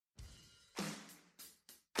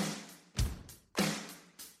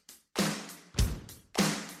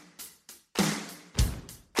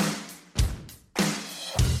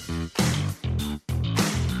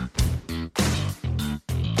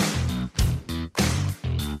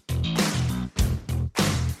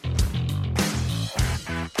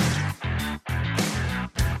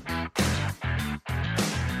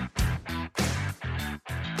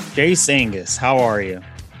Jace Angus, how are you?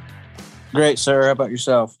 Great, sir. How about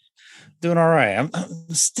yourself? Doing all right.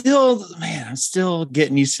 I'm still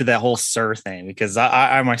getting used to that whole sir thing because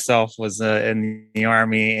I myself was in the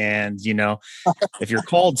Army, and if you're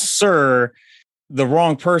called sir, the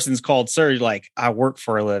wrong person's called sir. You're like, I work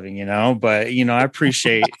for a living, but I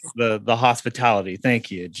appreciate the hospitality.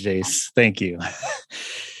 Thank you, Jace. Thank you.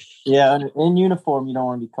 Yeah, in uniform, you don't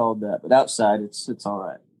want to be called that, but outside, it's all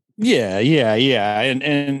right. Yeah.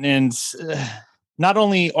 And not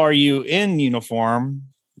only are you in uniform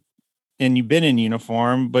and you've been in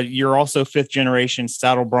uniform, but you're also fifth generation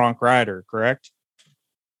saddle bronc rider, correct?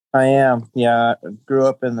 I am. Yeah, I grew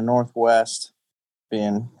up in the Northwest,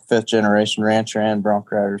 being fifth generation rancher and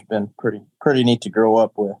bronc rider. Has been pretty neat to grow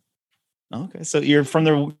up with. Okay, so you're from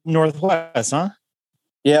the Northwest, huh?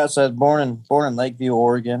 Yeah, so I was born in Lakeview,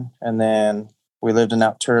 Oregon, and then we lived in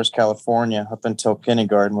Alturas, California, up until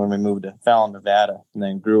kindergarten when we moved to Fallon, Nevada, and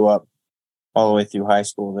then grew up all the way through high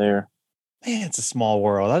school there. Man, it's a small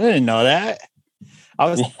world. I didn't know that.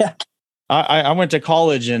 Yeah. I went to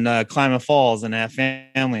college in Klamath Falls and have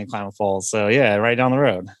family in Klamath Falls. So yeah, right down the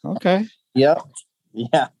road. Okay. Yep.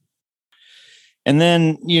 Yeah. And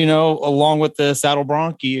then, along with the saddle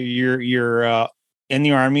bronc, you're in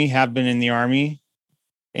the Army, have been in the Army,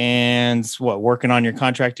 and working on your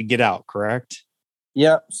contract to get out, correct?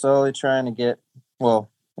 Yep. Slowly trying to get,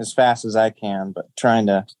 as fast as I can, but trying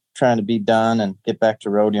to be done and get back to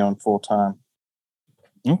rodeoing full time.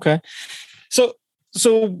 Okay. So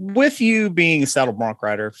with you being a saddle bronc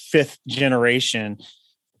rider, fifth generation,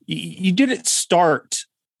 you didn't start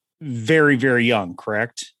very, very young,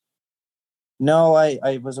 correct? No,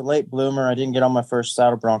 I was a late bloomer. I didn't get on my first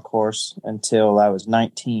saddle bronc horse until I was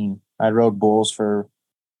 19. I rode bulls for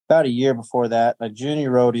about a year before that. I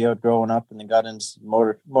junior rodeoed growing up and then got into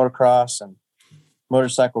motocross and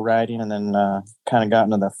motorcycle riding, and then kind of got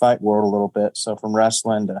into the fight world a little bit. So from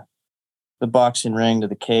wrestling to the boxing ring to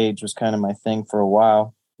the cage was kind of my thing for a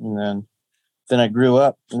while. And then I grew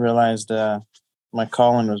up and realized my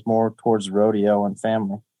calling was more towards rodeo and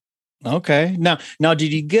family. Okay. Now,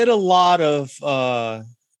 did you get a lot of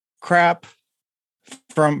crap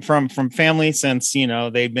from family since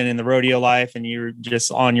they've been in the rodeo life and you're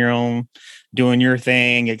just on your own doing your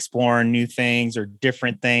thing, exploring new things or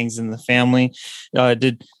different things in the family?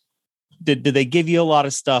 Did they give you a lot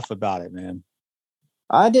of stuff about it, man?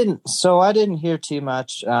 I didn't hear too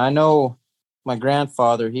much. I know my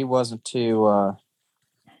grandfather, he wasn't too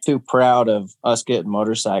proud of us getting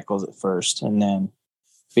motorcycles at first and then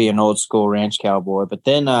be an old school ranch cowboy. But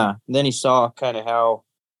then he saw kind of how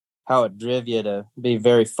it drove you to be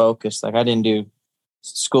very focused. Like I didn't do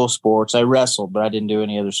school sports. I wrestled, but I didn't do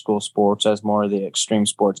any other school sports. I was more of the extreme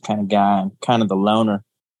sports kind of guy and kind of the loner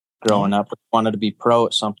growing up. I wanted to be pro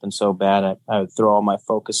at something so bad. I would throw all my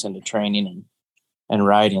focus into training and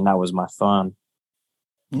riding. That was my fun.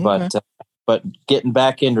 Okay. But getting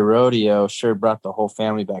back into rodeo sure brought the whole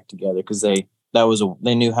family back together because they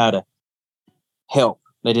knew how to help.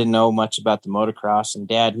 They didn't know much about the motocross, and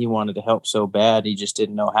Dad, he wanted to help so bad, he just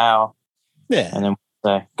didn't know how. Yeah. And then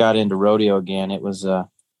I got into rodeo again. It was kind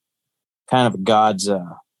of God's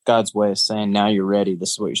way of saying, now you're ready.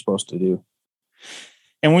 This is what you're supposed to do.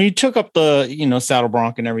 And when you took up the, saddle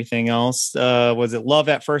bronc and everything else, was it love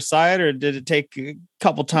at first sight, or did it take a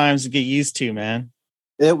couple times to get used to, man?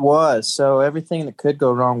 It was. So everything that could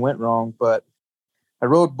go wrong went wrong. But I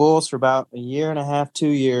rode bulls for about a year and a half, 2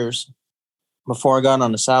 years before I got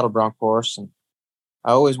on the saddle bronc horse. And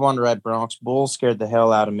I always wanted to ride broncs. Bulls scared the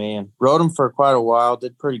hell out of me, and rode them for quite a while.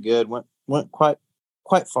 Did pretty good. Went quite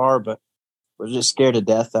far, but was just scared to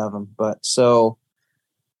death of them. But so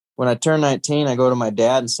when I turned 19, I go to my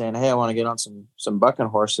dad and saying, hey, I want to get on some bucking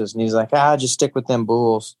horses. And he's like, just stick with them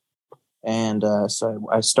bulls. And so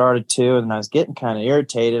I started to, and I was getting kind of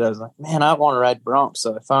irritated. I was like, man, I want to ride broncs.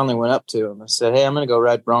 So I finally went up to him. I said, hey, I'm going to go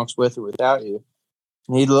ride broncs with or without you.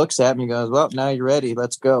 And he looks at me and goes, well, now you're ready.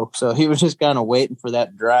 Let's go. So he was just kind of waiting for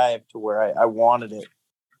that drive to where I wanted it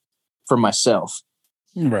for myself.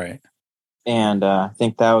 Right. And I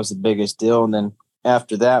think that was the biggest deal. And then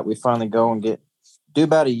after that, we finally go and do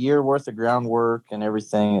about a year worth of groundwork and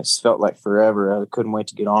everything. It's felt like forever. I couldn't wait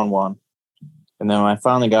to get on one. And then when I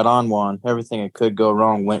finally got on one, everything that could go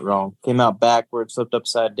wrong went wrong. Came out backwards, flipped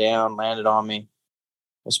upside down, landed on me. It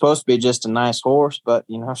was supposed to be just a nice horse, but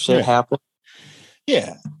shit happened.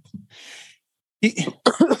 Yeah.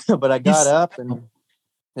 But I got up and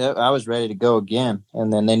I was ready to go again.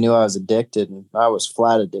 And then they knew I was addicted, and I was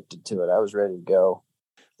flat addicted to it. I was ready to go.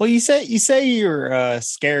 Well, you say you're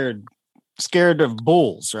scared of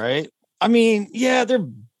bulls, right? I mean, yeah, they're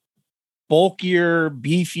bulkier,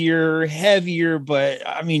 beefier, heavier, but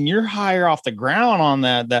I mean, you're higher off the ground on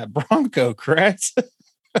that Bronco, correct?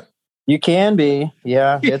 You can be,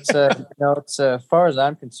 yeah. It's it's as far as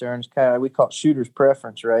I'm concerned, it's kind of, we call it shooter's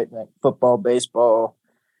preference, right? Like football, baseball,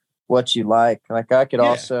 what you like. Like I could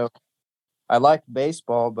also, I liked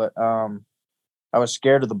baseball, but I was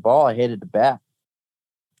scared of the ball. I hated the bat.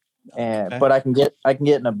 But I can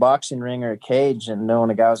get in a boxing ring or a cage and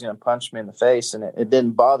knowing a guy was going to punch me in the face, and it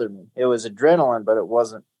didn't bother me. It was adrenaline, but it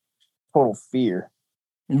wasn't total fear.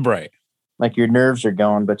 Right. Like your nerves are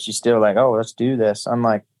going, but you still like, oh, let's do this. I'm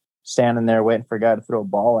like standing there waiting for a guy to throw a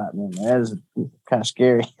ball at me. That is kind of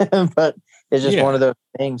scary, but it's just one of those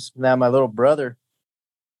things. Now my little brother,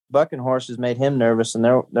 bucking horses made him nervous, and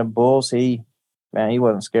the bulls, he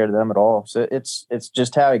wasn't scared of them at all. So it's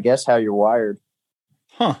just how you're wired.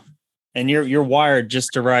 Huh. And you're wired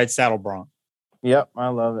just to ride saddle bronc. Yep, I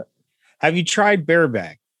love it. Have you tried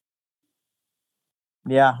bareback?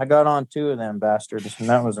 Yeah, I got on 2 of them bastards, and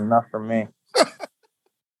that was enough for me.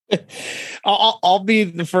 I'll be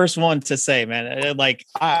the first one to say, man, like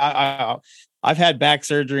I've had back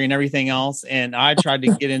surgery and everything else, and I tried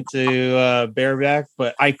to get into bareback,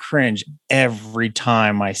 but I cringe every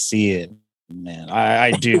time I see it, man.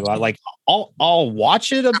 I do. I'll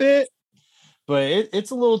watch it a bit, but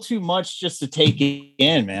it's a little too much just to take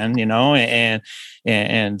in, man, and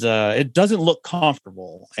it doesn't look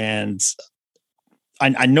comfortable. And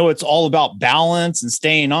I know it's all about balance and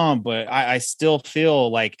staying on, but I still feel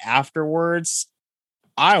like afterwards,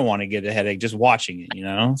 I want to get a headache just watching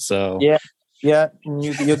it, so. Yeah. And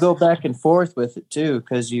you'll go back and forth with it too,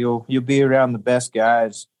 because you'll be around the best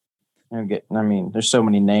guys and there's so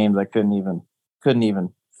many names I couldn't even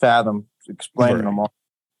fathom explaining them all.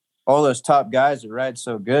 All those top guys that ride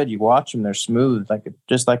so good, you watch them, they're smooth,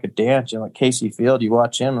 just like a dance. Like Casey Field, you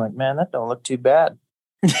watch him, like, man, that don't look too bad.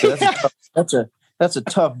 So that's a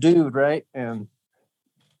tough dude, right? And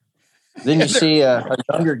then you see a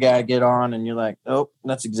younger guy get on, and you're like, oh,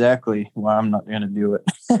 that's exactly why I'm not going to do it.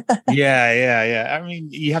 Yeah. I mean,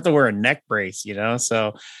 you have to wear a neck brace,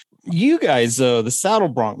 So you guys, the saddle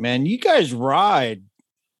bronc, man, you guys ride.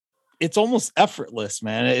 It's almost effortless,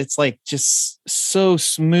 man. It's like just so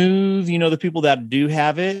smooth, the people that do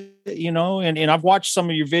have it, and I've watched some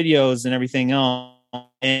of your videos and everything else,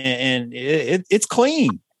 and it's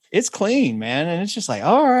clean. It's clean, man. And it's just like,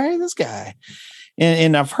 all right, this guy.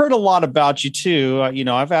 And I've heard a lot about you too.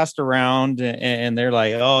 I've asked around and they're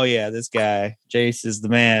like, oh yeah, this guy, Jace is the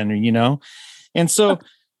man, And so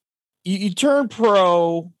you turned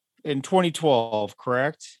pro in 2012,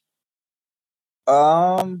 correct?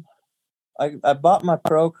 I bought my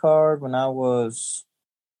pro card when I was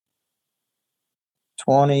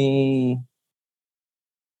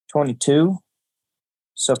 22.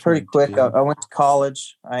 So pretty quick, I went to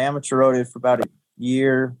college. I amateur roaded for about a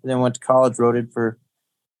year, then went to college, roaded for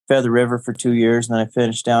Feather River for 2 years, and then I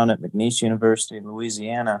finished down at McNeese University in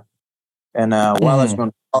Louisiana. And while I was going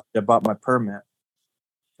to college, I bought my permit,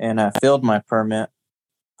 and I filled my permit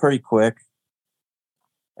pretty quick.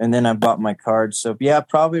 And then I bought my card. So yeah,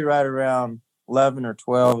 probably right around 11 or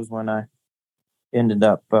 12 is when I ended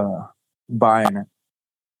up buying it.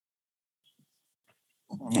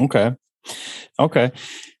 Okay.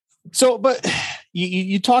 So, but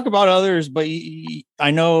you talk about others, but I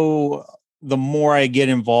know the more I get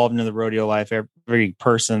involved in the rodeo life, every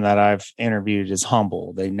person that I've interviewed is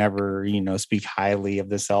humble. They never, speak highly of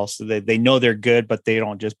themselves. So they know they're good, but they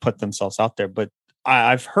don't just put themselves out there. But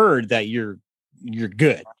I've heard that you're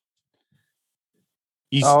good.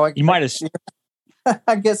 You might have.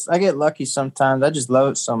 I guess I get lucky sometimes. I just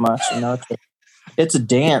love it so much. It's a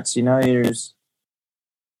dance.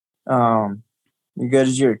 You're good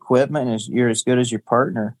as your equipment, and you're as good as your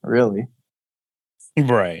partner, really.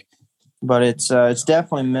 Right. But it's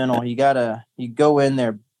definitely mental. You go in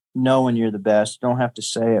there knowing you're the best. You don't have to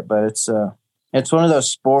say it, but it's one of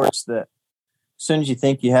those sports that as soon as you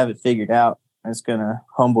think you have it figured out, it's gonna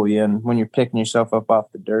humble you. And when you're picking yourself up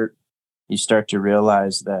off the dirt, you start to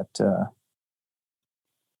realize that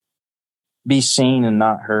be seen and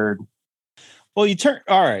not heard. Well,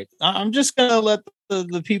 all right. I'm just gonna let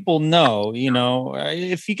the people know,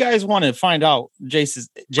 if you guys want to find out Jace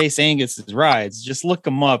Angus's rides, just look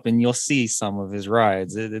him up and you'll see some of his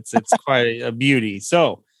rides. It's quite a beauty.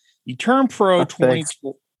 So you turned pro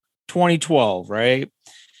 2012, right?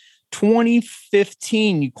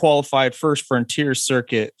 2015, you qualified First Frontier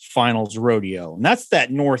Circuit Finals Rodeo, and that's that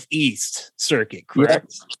Northeast circuit,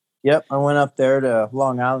 correct? Yep. I went up there to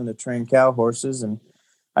Long Island to train cow horses, and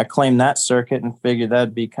I claimed that circuit and figured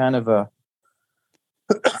that'd be kind of a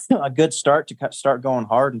good start to start going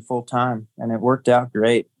hard and full time, and it worked out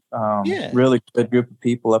great. Yeah. Really good group of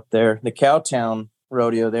people up there. The Cowtown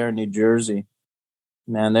Rodeo there in New Jersey,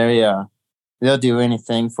 man, they'll do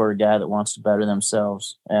anything for a guy that wants to better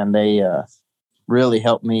themselves, and they really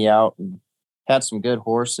helped me out and had some good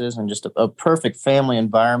horses and just a perfect family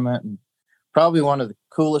environment, and probably one of the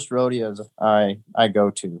coolest rodeos I go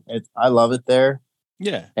to. I love it there.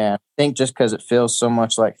 Yeah. And I think just because it feels so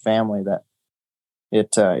much like family that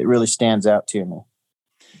it really stands out to me.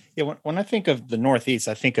 Yeah, when I think of the Northeast,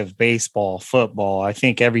 I think of baseball, football. I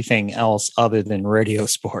think everything else other than rodeo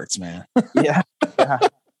sports, man. Yeah.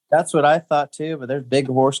 That's what I thought too. But there's big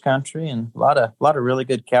horse country and a lot of really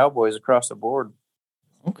good cowboys across the board.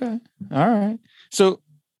 Okay, all right. So,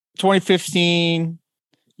 2015,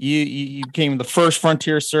 you became the first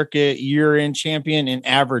Frontier Circuit year-end champion and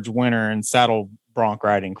average winner in saddle bronc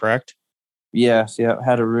riding, correct? Yes, yeah,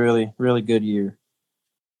 had a really good year.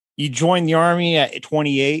 You joined the Army at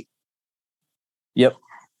 28. Yep.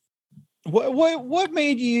 What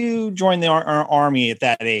made you join the Army at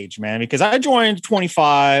that age, man? Because I joined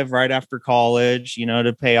 25 right after college,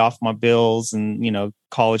 to pay off my bills and,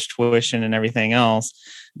 college tuition and everything else.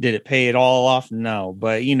 Did it pay it all off? No.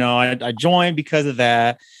 But, I joined because of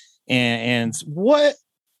that. And what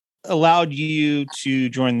allowed you to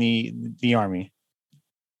join the Army?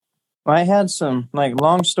 I had some,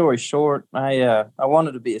 long story short, I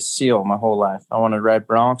wanted to be a SEAL my whole life. I wanted to ride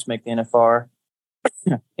broncs, make the NFR,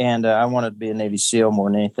 and I wanted to be a Navy SEAL more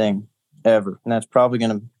than anything ever. And that's probably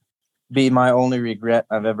going to be my only regret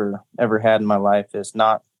I've ever had in my life is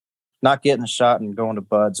not getting a shot and going to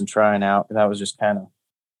buds and trying out. That was just kind of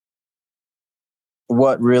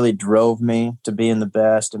what really drove me to being the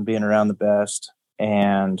best and being around the best.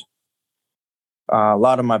 And a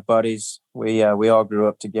lot of my buddies, we all grew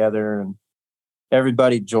up together, and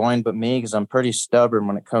everybody joined but me because I'm pretty stubborn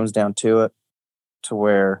when it comes down to it, to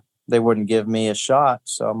where they wouldn't give me a shot.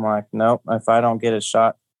 So I'm like, nope, if I don't get a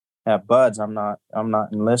shot at buds, I'm not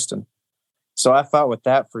enlisting. So I fought with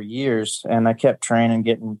that for years, and I kept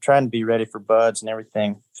training, trying to be ready for buds and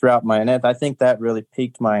everything throughout and I think that really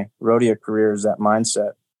peaked my rodeo career, is that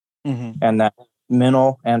mindset and that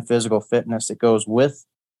mental and physical fitness that goes with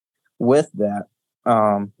that.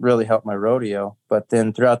 Really helped my rodeo. But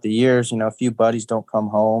then throughout the years, a few buddies don't come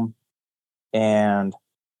home, and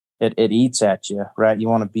it eats at you, right? You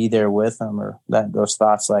want to be there with them, or those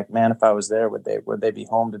thoughts like, man, if I was there, would they be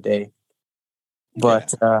home today?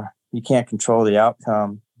 But you can't control the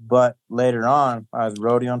outcome. But later on, I was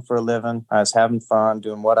rodeoing for a living. I was having fun,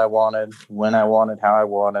 doing what I wanted, when I wanted, how I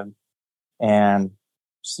wanted. And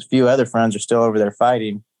a few other friends are still over there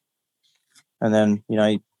fighting. And then,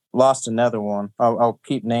 he lost another one. I'll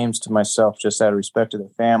keep names to myself just out of respect to their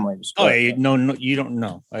families. But, no, you don't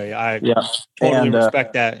know. I totally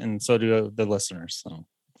respect that, and so do the listeners. So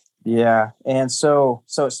yeah, and so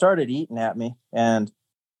it started eating at me, and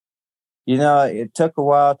it took a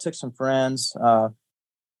while. It took some friends, a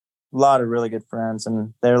lot of really good friends,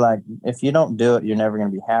 and they're like, if you don't do it, you're never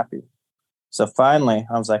going to be happy. So finally,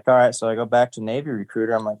 I was like, all right. So I go back to Navy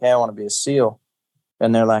recruiter. I'm like, hey, I want to be a SEAL.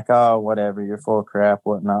 And they're like, oh, whatever, you're full of crap,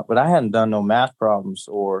 whatnot. But I hadn't done no math problems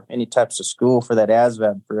or any types of school for that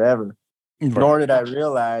ASVAB forever. Right. Nor did I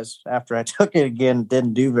realize after I took it again,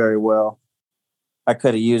 didn't do very well. I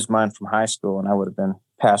could have used mine from high school and I would have been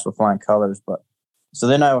passed with flying colors. But so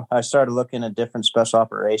then I started looking at different special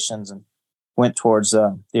operations and went towards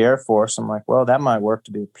the Air Force. I'm like, well, that might work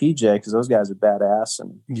to be a PJ because those guys are badass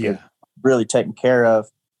and really taken care of.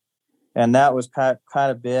 And that was kind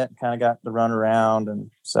of got the run around.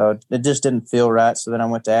 And so it just didn't feel right. So then I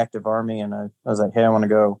went to active Army and I was like, hey, I want to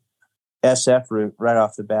go SF route right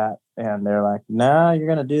off the bat. And they're like, no,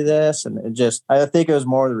 you're going to do this. And I think it was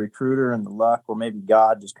more the recruiter and the luck, or maybe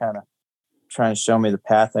God just kind of trying to show me the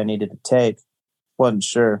path I needed to take. Wasn't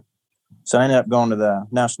sure. So I ended up going to the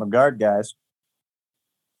National Guard guys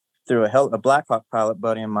through a Black Hawk pilot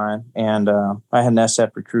buddy of mine. And I had an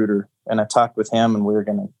SF recruiter. And I talked with him, and we were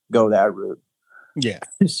going to go that route. Yeah.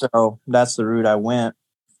 So that's the route I went,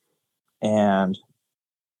 and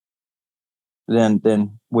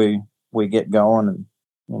then we get going,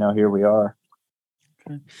 and here we are.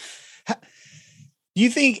 Okay. Do you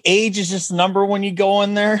think age is just a number when you go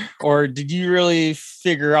in there, or did you really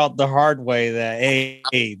figure out the hard way that hey,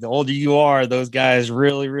 the older you are, those guys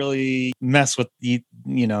really, really mess with the,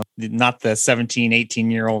 not the 17,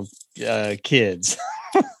 18-year-old kids?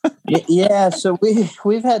 Yeah, so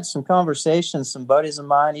we've had some conversations, some buddies of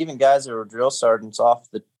mine, even guys that were drill sergeants off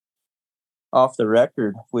the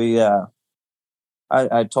record.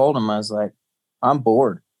 I told them, I was like, I'm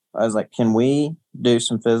bored. I was like, can we do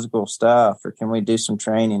some physical stuff, or can we do some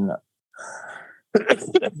training?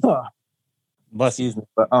 Bless you. Excuse me.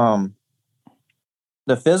 But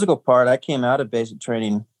the physical part, I came out of basic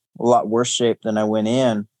training a lot worse shape than I went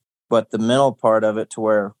in. But the mental part of it, to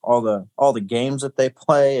where all the games that they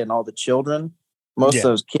play and all the children, most of Yeah.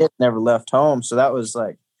 those kids never left home. So that was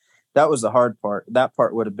the hard part. That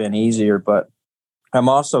part would have been easier, but I'm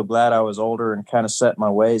also glad I was older and kind of set my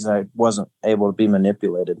ways. And I wasn't able to be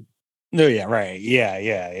manipulated. No, yeah, right.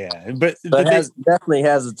 Yeah. But But definitely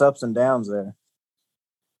has its ups and downs there.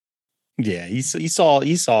 yeah, you saw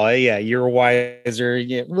it. Yeah, you're wiser.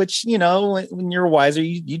 Yeah, which, when you're wiser,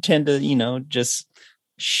 you tend to, just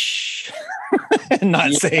shh and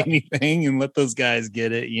not say anything and let those guys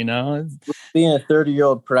get it, Being a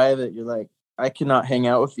 30-year-old private, you're like, I cannot hang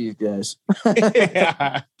out with these guys.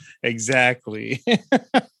 Yeah, exactly.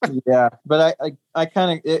 Yeah, but I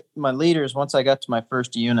kind of my leaders. Once I got to my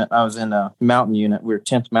first unit, I was in a mountain unit. We were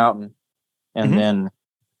 10th Mountain, and then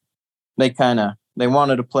they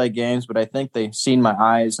wanted to play games, but I think they seen my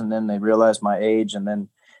eyes, and then they realized my age, and then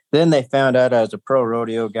they found out I was a pro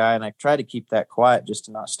rodeo guy, and I tried to keep that quiet just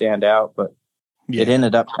to not stand out, but it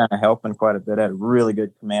ended up kind of helping quite a bit. I had a really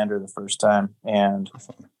good commander the first time, and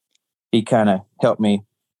he kind of helped me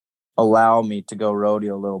allow me to go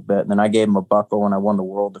rodeo a little bit. And then I gave him a buckle when I won the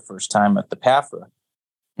world the first time at the PAFRA.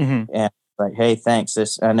 And like, hey, thanks.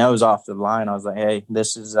 And I was off the line. I was like, hey,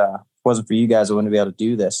 this is wasn't for you guys. I wouldn't be able to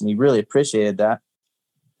do this. And he really appreciated that.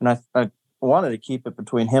 And I wanted to keep it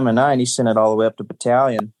between him and I, and he sent it all the way up to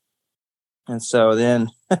battalion. And so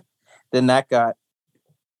then that got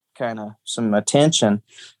kind of some attention,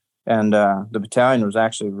 and the battalion was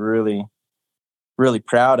actually really, really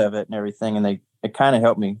proud of it and everything. And it kind of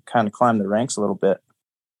helped me kind of climb the ranks a little bit.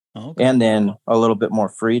 Okay. And then a little bit more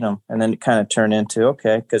freedom. And then it kind of turned into,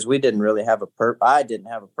 okay, because we didn't really have I didn't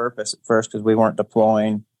have a purpose at first, because we weren't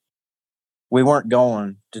deploying. We weren't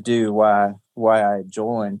going to do why I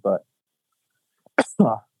joined, but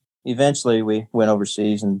eventually we went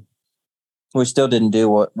overseas, and we still didn't do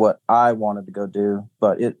what I wanted to go do,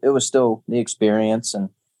 but it was still the experience and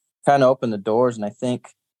kind of opened the doors. And I think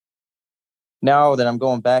now that I'm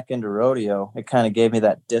going back into rodeo, it kind of gave me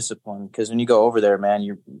that discipline, because when you go over there, man,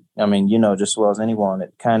 just as well as anyone,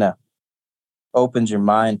 it kind of opens your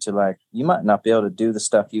mind to, like, you might not be able to do the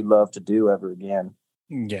stuff you love to do ever again.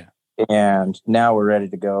 Yeah. And now we're ready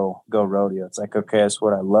to go rodeo. It's like, okay, this is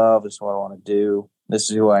what I love. This is what I want to do. This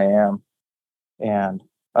is who I am. And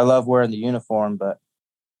I love wearing the uniform, but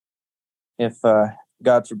if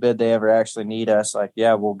God forbid they ever actually need us, like,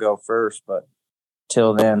 yeah, we'll go first. But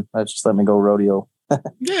till then, just let me go rodeo.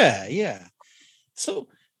 Yeah. So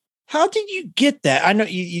how did you get that? I know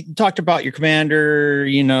you talked about your commander,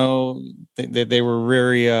 they were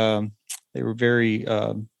very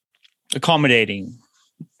accommodating,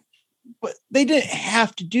 but they didn't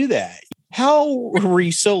have to do that. How were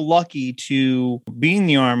you so lucky to be in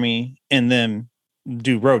the Army and then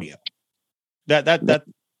do rodeo? That.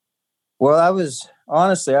 Well, I was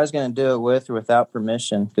going to do it with or without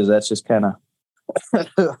permission, because that's just kind of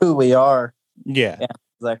who we are. Yeah. And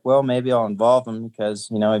like, well, maybe I'll involve them, because,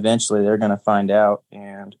 eventually they're going to find out.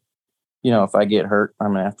 And, if I get hurt, I'm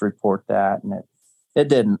going to have to report that. And it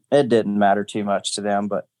didn't matter too much to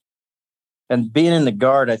them. And being in the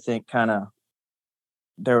Guard, I think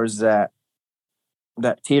there was that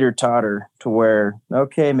teeter totter to where,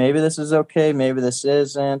 okay, maybe this is okay, maybe this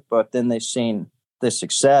isn't, but then they've seen the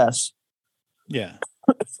success. Yeah.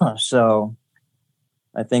 So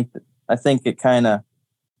I think it kind of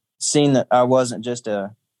seen that I wasn't just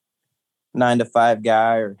a 9-to-5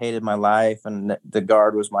 guy or hated my life, and the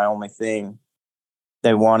Guard was my only thing.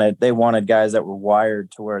 They wanted guys that were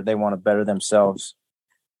wired to where they want to better themselves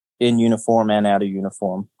in uniform and out of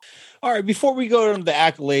uniform. All right, before we go to the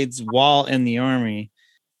accolades while in the Army,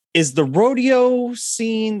 is the rodeo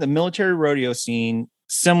scene, the military rodeo scene,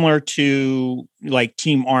 similar to like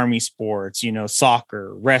Team Army sports,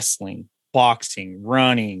 soccer, wrestling, boxing,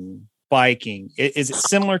 running, biking? Is it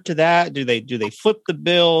similar to that? Do they flip the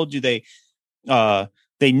bill? Do they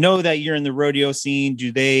know that you're in the rodeo scene?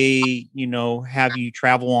 Do they, have you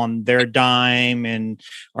travel on their dime? And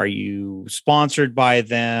are you sponsored by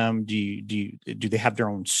them? Do they have their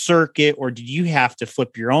own circuit, or do you have to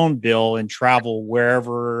flip your own bill and travel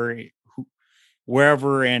wherever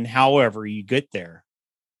and however you get there?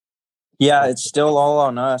 Yeah, it's still all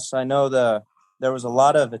on us. I know there was a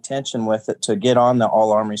lot of attention with it to get on the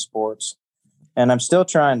all Army sports, and I'm still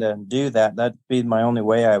trying to do that. That'd be my only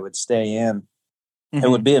way I would stay in. Mm-hmm.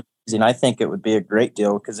 It would be amazing. I think it would be a great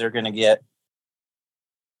deal, because they're going to get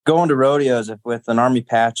going to rodeos with an Army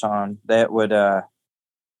patch on. That would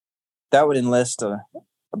enlist the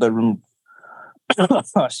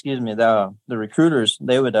excuse me, the recruiters.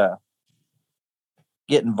 They would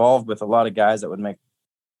get involved with a lot of guys that would make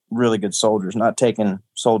really good soldiers, not taking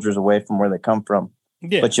soldiers away from where they come from.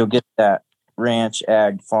 Yeah. But you'll get that ranch,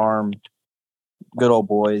 ag, farm, good old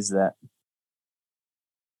boys that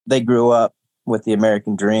they grew up with the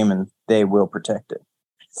American dream and they will protect it.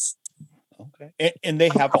 Okay. And they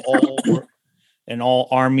have an all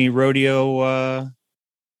Army rodeo.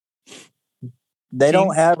 They team?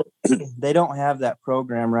 don't have they don't have that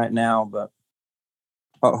program right now, but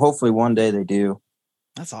hopefully one day they do.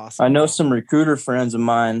 That's awesome. I know some recruiter friends of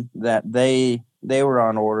mine that they were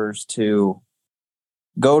on orders to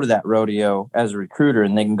go to that rodeo as a recruiter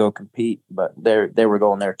and they can go compete, but they were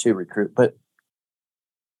going there to recruit, but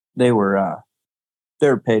they were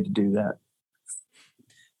paid to do that.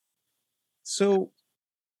 So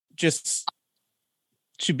just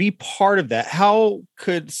to be part of that, how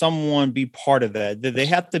could someone be part of that? Did they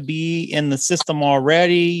have to be in the system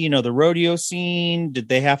already? The rodeo scene? Did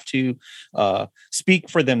they have to speak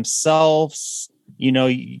for themselves?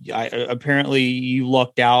 Apparently you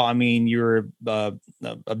lucked out. I mean, you're a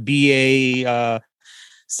BA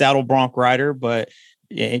saddle bronc rider, but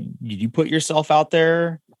did you put yourself out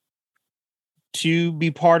there to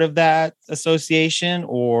be part of that association?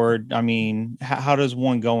 Or, I mean, how does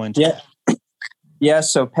one go into that? Yeah,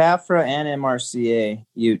 so PAFRA and MRCA,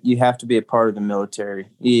 you have to be a part of the military.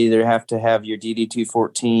 You either have to have your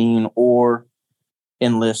DD-214 or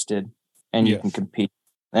enlisted, and you can compete.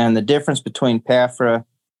 And the difference between PAFRA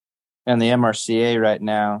and the MRCA right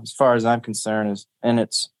now, as far as I'm concerned,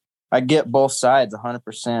 I get both sides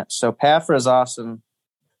 100%. So PAFRA is awesome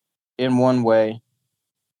in one way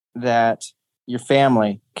that your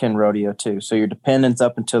family can rodeo too. So your dependents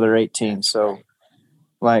up until they're 18. So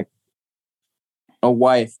like, a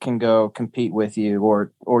wife can go compete with you,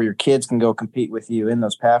 or your kids can go compete with you in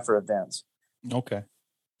those PAFRA events. Okay.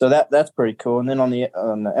 So that's pretty cool. And then on the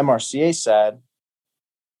MRCA side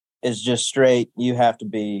is just straight, you have to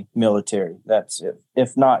be military. That's it.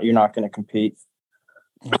 If not, you're not going to compete.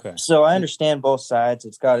 Okay. So I understand both sides.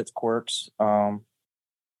 It's got its quirks. But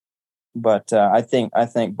I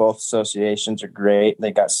think both associations are great.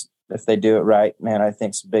 If they do it right, man, I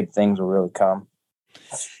think some big things will really come.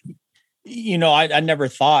 I never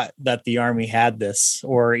thought that the Army had this,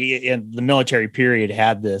 or in the military period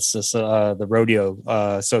had this the rodeo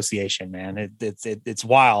association, man. It's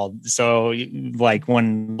wild. So like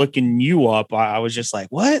when looking you up, I was just like,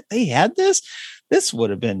 what? They had this? This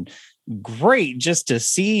would have been great just to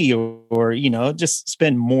see, or, just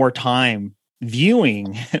spend more time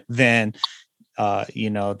viewing than,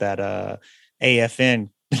 that AFN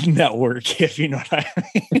network, if you know what I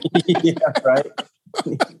mean. Yeah, right.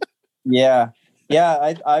 Yeah.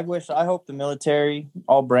 I hope the military,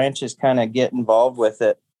 all branches kind of get involved with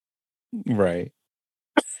it. Right.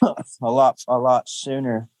 a lot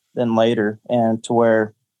sooner than later, and to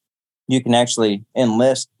where you can actually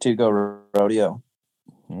enlist to go rodeo.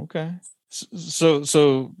 Okay. So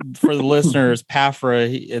for the listeners,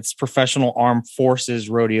 PAFRA, it's Professional Armed Forces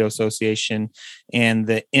Rodeo Association, and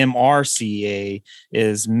the MRCA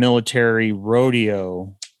is Military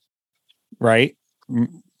Rodeo, right?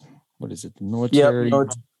 What is it? The Military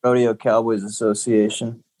Rodeo Cowboys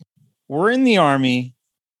Association. We're in the Army,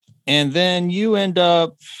 and then you end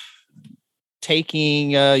up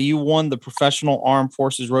taking, you won the Professional Armed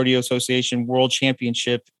Forces Rodeo Association World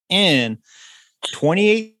Championship in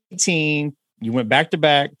 2018. You went back to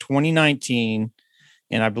back 2019,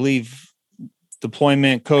 and I believe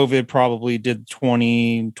deployment COVID probably did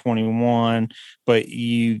 2021, but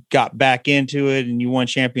you got back into it and you won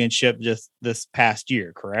championship just this past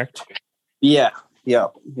year, correct? Yeah.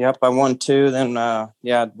 Yep. I won 2. Then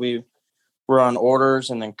we were on orders,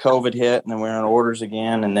 and then COVID hit, and then we were on orders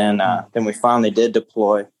again, and then we finally did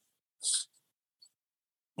deploy.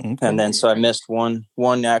 Okay. And then so I missed one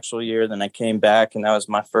actual year. Then I came back, and that was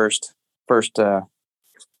my first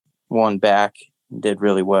one back. Did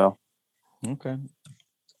really well. Okay.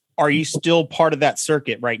 Are you still part of that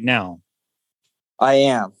circuit right now? I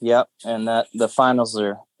am. Yep. And that the finals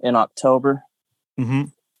are in October. Mm-hmm.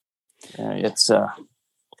 It's a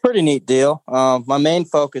pretty neat deal. My main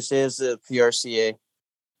focus is the PRCA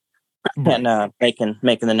and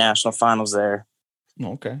making the national finals there.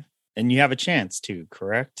 Okay. And you have a chance to,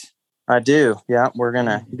 correct? I do. Yeah. We're going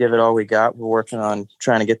to give it all we got. We're working on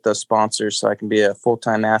trying to get those sponsors so I can be a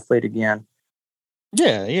full-time athlete again.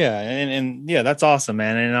 Yeah. And yeah, that's awesome,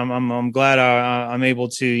 man. And I'm glad I'm able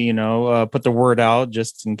to, put the word out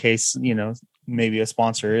just in case, maybe a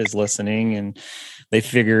sponsor is listening and they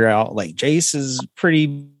figure out like Jace is pretty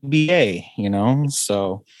BA,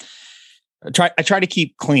 so I try to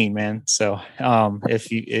keep clean, man. So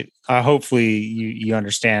hopefully you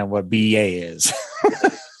understand what BA is.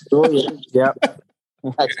 Oh, yeah. Yep.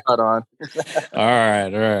 That's spot on. All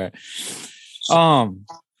right.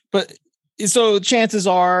 But so chances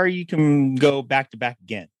are you can go back to back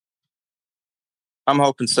again. I'm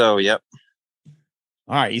hoping so. Yep.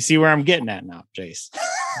 All right. You see where I'm getting at now, Jace.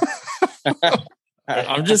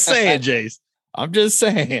 I'm just saying, Jace. I'm just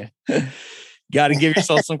saying. Got to give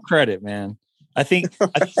yourself some credit, man. I think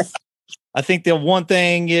the one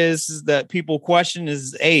thing is that people question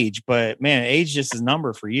is age, but man, age just is a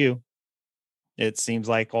number for you. It seems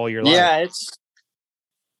like all your life. Yeah, it's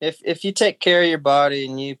if you take care of your body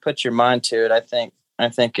and you put your mind to it, I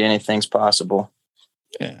think anything's possible.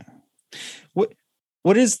 Yeah.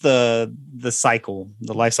 What is the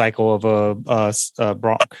life cycle of a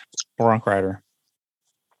bronc rider?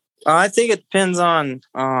 I think it depends on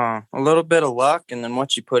a little bit of luck and then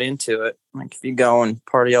what you put into it. Like if you go and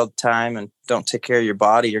party all the time and don't take care of your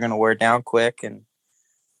body, you're going to wear down quick. And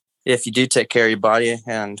if you do take care of your body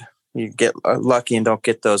and you get lucky and don't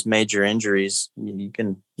get those major injuries, you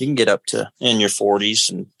can get up to in your 40s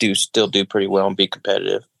and still do pretty well and be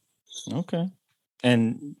competitive. Okay.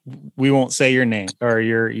 And we won't say your name or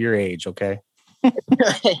your age, okay?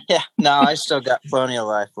 Yeah, no, I still got plenty of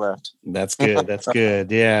life left. That's good. That's good.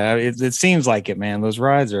 Yeah, it seems like it, man. Those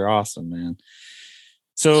rides are awesome, man.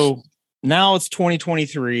 So now it's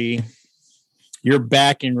 2023. You're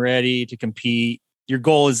back and ready to compete. Your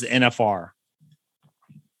goal is the NFR.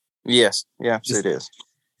 Yes, it is.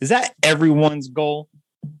 Is that everyone's goal?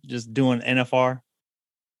 Just doing NFR?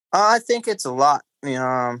 I think it's a lot.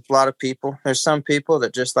 A lot of people. There's some people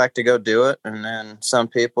that just like to go do it, and then some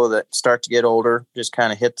people that start to get older just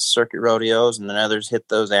kind of hit the circuit rodeos, and then others hit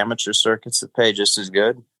those amateur circuits that pay just as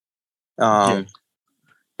good. Some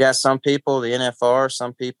people the NFR,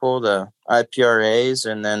 some people the IPRAs,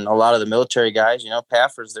 and then a lot of the military guys.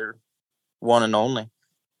 PAFRs, they're one and only.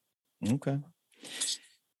 Okay.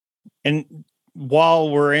 And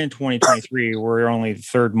while we're in 2023, we're only the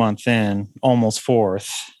third month in, almost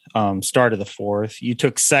fourth. Start of the fourth. You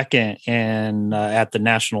took second at the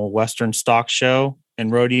National Western Stock Show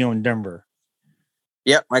and Rodeo in Denver.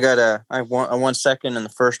 Yep, I won second in the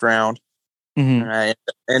first round, and I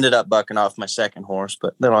ended up bucking off my second horse,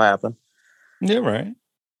 but that'll happen. Yeah, right.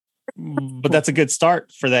 But that's a good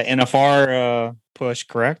start for that NFR push,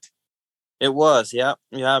 correct? It was, yeah.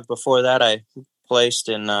 Before that, I placed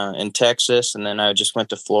in Texas, and then I just went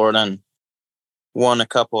to Florida and won a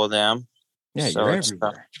couple of them. Yeah, so you're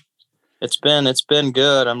everywhere. It's been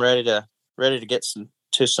good. I'm ready to get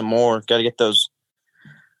some more. Got to get those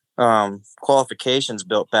qualifications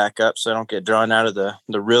built back up so I don't get drawn out of the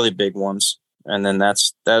really big ones. And then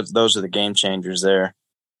those are the game changers there.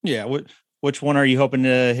 Yeah. Which one are you hoping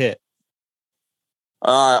to hit?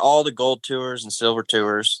 All the gold tours and silver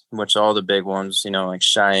tours, which are all the big ones. Like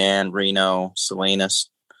Cheyenne, Reno, Salinas.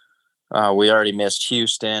 We already missed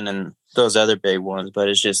Houston and those other big ones, but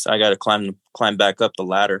it's just I got to climb back up the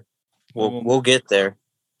ladder. We'll get there.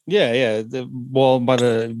 Yeah.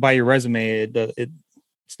 By your resume,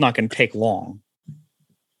 it's not going to take long.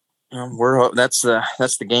 That's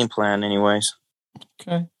the game plan, anyways.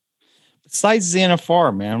 Okay. Besides the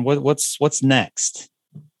NFR, man, what's next?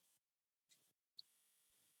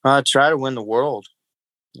 Try to win the world.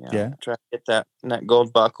 Yeah. Try to get that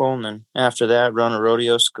gold buckle, and then after that, run a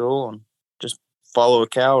rodeo school and just follow a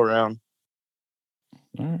cow around.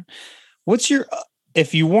 All right. What's your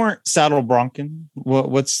if you weren't saddle bronking,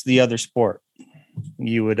 what's the other sport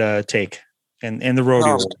you would take in the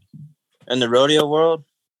rodeo world? In the rodeo world?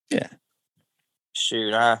 Yeah.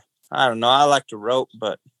 Shoot, I don't know. I like to rope,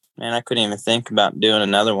 but man, I couldn't even think about doing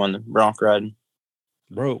another one, the bronc riding.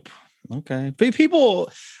 Rope. Okay.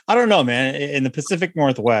 People, I don't know, man, in the Pacific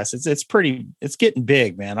Northwest, it's getting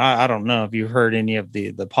big, man. I don't know if you've heard any of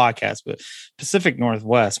the podcasts, but Pacific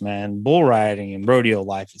Northwest, man, bull riding and rodeo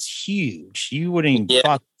life is huge. You wouldn't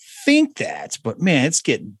even think that, but man, it's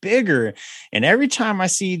getting bigger. And every time I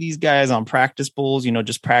see these guys on practice bulls,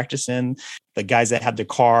 just practicing, the guys that have the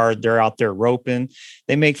car, they're out there roping,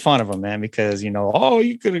 they make fun of them, man, because, oh,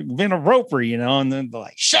 you could have been a roper, and then they're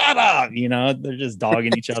like, shut up, they're just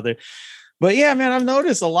dogging each other. But yeah, man, I've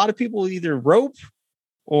noticed a lot of people either rope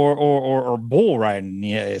or bull riding.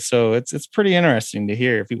 Yeah. So it's pretty interesting to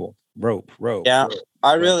hear people rope. Yeah.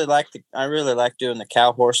 I really like doing the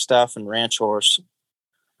cow horse stuff and ranch horse.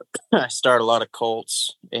 I start a lot of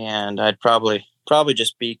colts, and I'd probably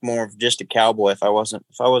just be more of just a cowboy if I wasn't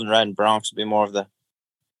riding broncs. I'd be more of the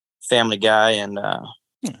family guy and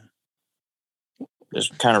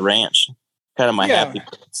just kind of ranch, kind of my happy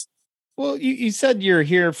place. Well, you said you're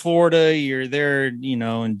here in Florida, you're there,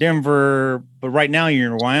 in Denver, but right now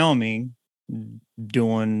you're in Wyoming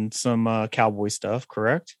doing some cowboy stuff,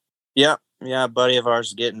 correct? Yeah, yeah. A buddy of ours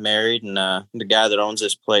is getting married, and the guy that owns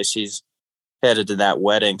this place, he's headed to that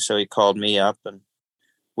wedding. So he called me up, and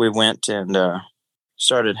we went and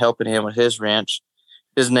started helping him with his ranch.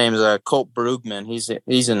 His name's Colt Brugman.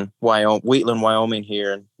 He's in Wyoming, Wheatland, Wyoming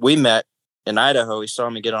here, and we met in Idaho. He saw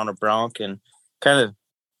me get on a bronc and kind of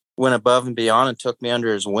went above and beyond and took me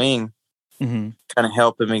under his wing, kind of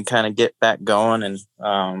helping me kind of get back going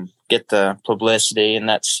and get the publicity. And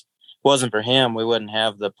that's wasn't for him, we wouldn't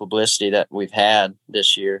have the publicity that we've had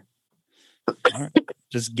this year. All right.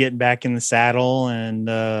 Just getting back in the saddle and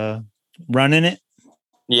running it.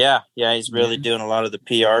 Yeah, he's really doing a lot of the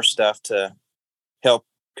PR stuff to help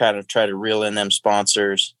kind of try to reel in them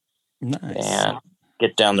sponsors. Nice. And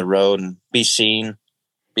get down the road and be seen,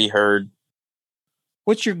 be heard.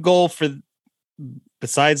 What's your goal for,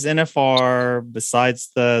 besides NFR, besides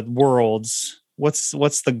the Worlds? What's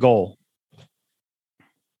the goal?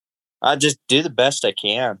 I just do the best I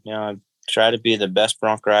can. I try to be the best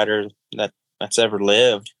bronc rider that's ever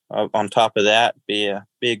lived. On top of that, be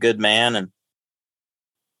a good man and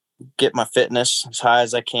get my fitness as high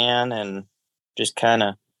as I can and just kind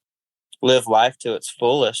of live life to its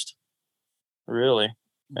fullest, really.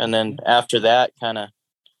 And then after that, kind of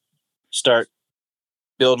start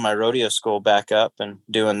building my rodeo school back up and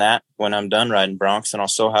doing that when I'm done riding broncs, and I'll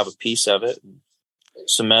still have a piece of it.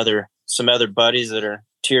 Some other buddies that are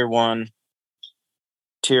tier one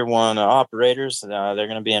operators, they're going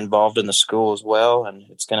to be involved in the school as well, and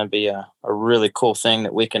it's going to be a really cool thing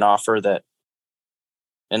that we can offer that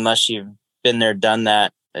unless you've been there, done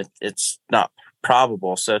that, it's not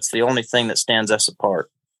probable. So it's the only thing that stands us apart.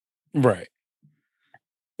 Right.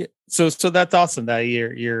 Yeah. So that's awesome that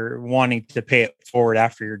you're wanting to pay it forward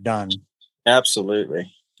after you're done.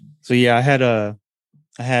 Absolutely. So yeah,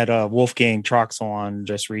 I had Wolfgang Troxel on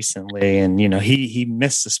just recently, and he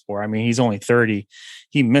missed the sport. I mean, he's only 30.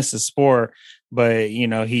 He missed the sport, but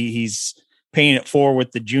he's paying it forward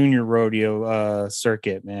with the junior rodeo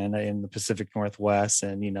circuit, man, in the Pacific Northwest.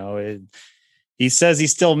 And he says he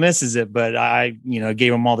still misses it, but I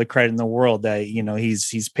gave him all the credit in the world that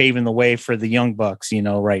he's paving the way for the young bucks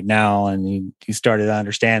right now, and he started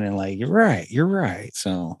understanding, like, you're right.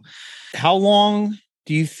 So how long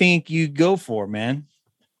do you think you go for, man?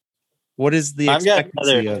 What is the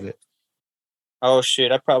expectancy of it? Oh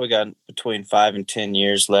shoot, I probably got between 5 and 10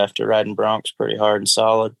 years left of riding broncs pretty hard and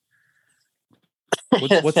solid.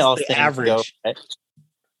 What's the average? Right?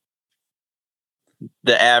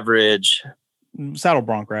 The average saddle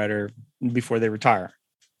bronc rider before they retire?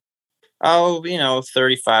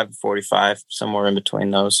 35 to 45, somewhere in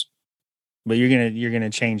between those. But you're gonna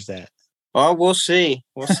change that. Well, we'll see.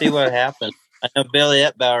 We'll see what happens. I know Billy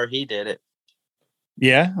Etbauer, he did it.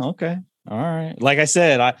 Yeah. Okay. All right. Like I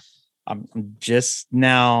said, I'm just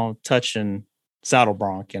now touching saddle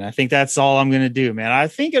bronc, and I think that's all I'm going to do, man.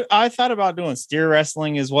 I thought about doing steer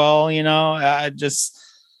wrestling as well. I just,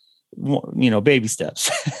 baby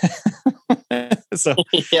steps. So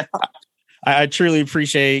yeah. I truly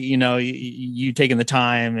appreciate, you taking the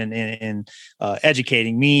time and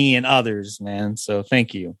educating me and others, man. So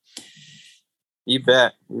thank you. You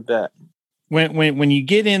bet. When you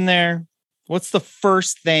get in there, what's the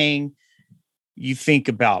first thing you think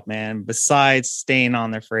about, man, besides staying on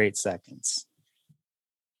there for 8 seconds?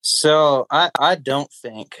 So I don't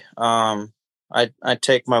think. I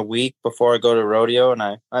take my week before I go to rodeo, and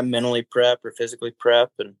I mentally prep or physically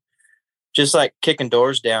prep, and just like kicking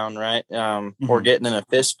doors down, right? Or getting in a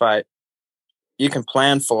fist fight. You can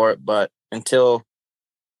plan for it, but until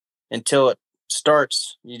it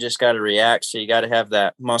starts, you just got to react. So you got to have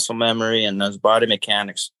that muscle memory and those body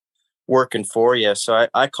mechanics working for you. So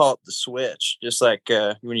I call it the switch. Just like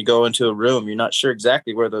when you go into a room, you're not sure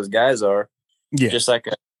exactly where those guys are. Yeah. Just like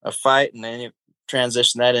a fight, and then you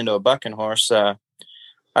transition that into a bucking horse.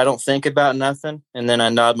 I don't think about nothing, and then I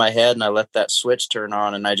nod my head and I let that switch turn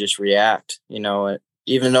on, and I just react.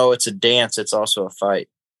 Even though it's a dance, it's also a fight.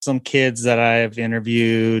 Some kids that I've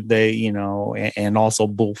interviewed, they, and also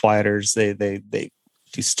bullfighters, they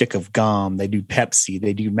do stick of gum, they do Pepsi,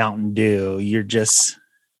 they do Mountain Dew.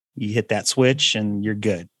 You hit that switch and you're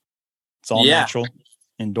good. It's all natural.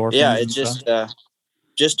 Endorphins. Yeah, it's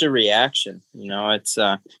just a reaction. It's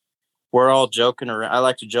we're all joking around. I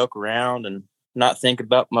like to joke around and not think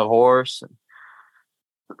about my horse and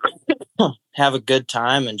have a good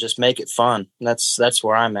time and just make it fun. That's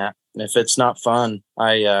where I'm at. And if it's not fun,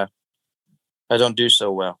 I don't do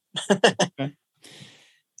so well. Okay.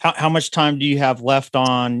 How much time do you have left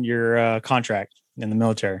on your contract in the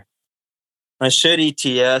military? I should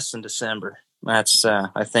ETS in December. That's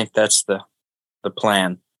I think that's the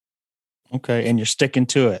plan. Okay, and you're sticking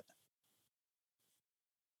to it.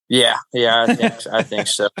 Yeah, I think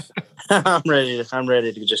so. I'm ready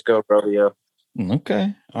to just go rodeo.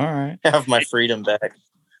 Okay. All right. Have my freedom back.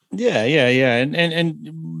 Yeah.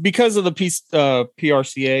 And because of the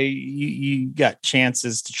PRCA, you got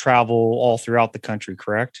chances to travel all throughout the country,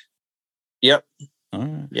 correct? Yep. All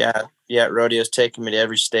right. Yeah. Rodeo's taken me to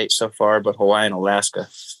every state so far, but Hawaii and Alaska.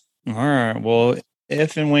 All right. Well,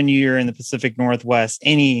 if and when you're in the Pacific Northwest,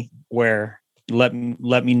 anywhere, let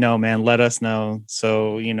me know, man. Let us know,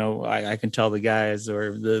 so I can tell the guys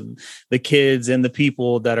or the kids and the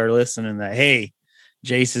people that are listening that, hey,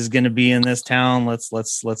 Jace is going to be in this town. Let's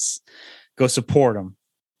go support him.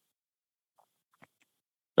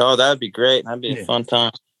 Oh, that'd be great. That'd be a fun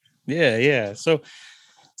time. Yeah. So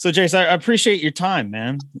Jace, I appreciate your time,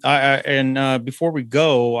 man. And before we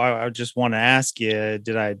go, I just want to ask you: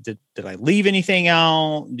 did I leave anything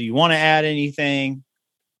out? Do you want to add anything?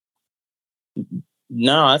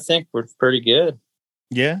 No, I think we're pretty good.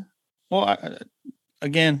 Yeah. Well,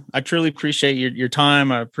 I truly appreciate your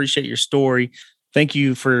time. I appreciate your story. Thank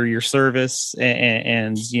you for your service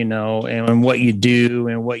and what you do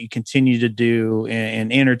and what you continue to do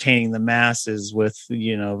and entertaining the masses with,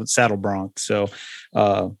 Saddle Bronc. So,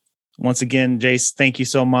 once again, Jace, thank you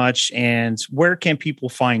so much. And where can people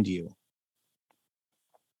find you?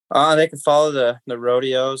 They can follow the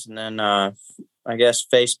rodeos, and then I guess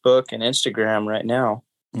Facebook and Instagram right now.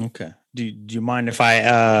 Okay. Do you mind if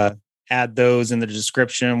I add those in the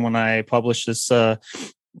description when I publish this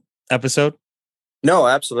episode? No,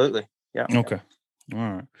 absolutely. Yeah. Okay. All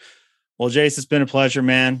right. Well, Jace, it's been a pleasure,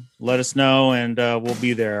 man. Let us know, and we'll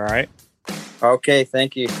be there. All right. Okay.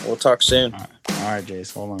 Thank you. We'll talk soon. All right,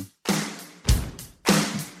 Jace. Hold on.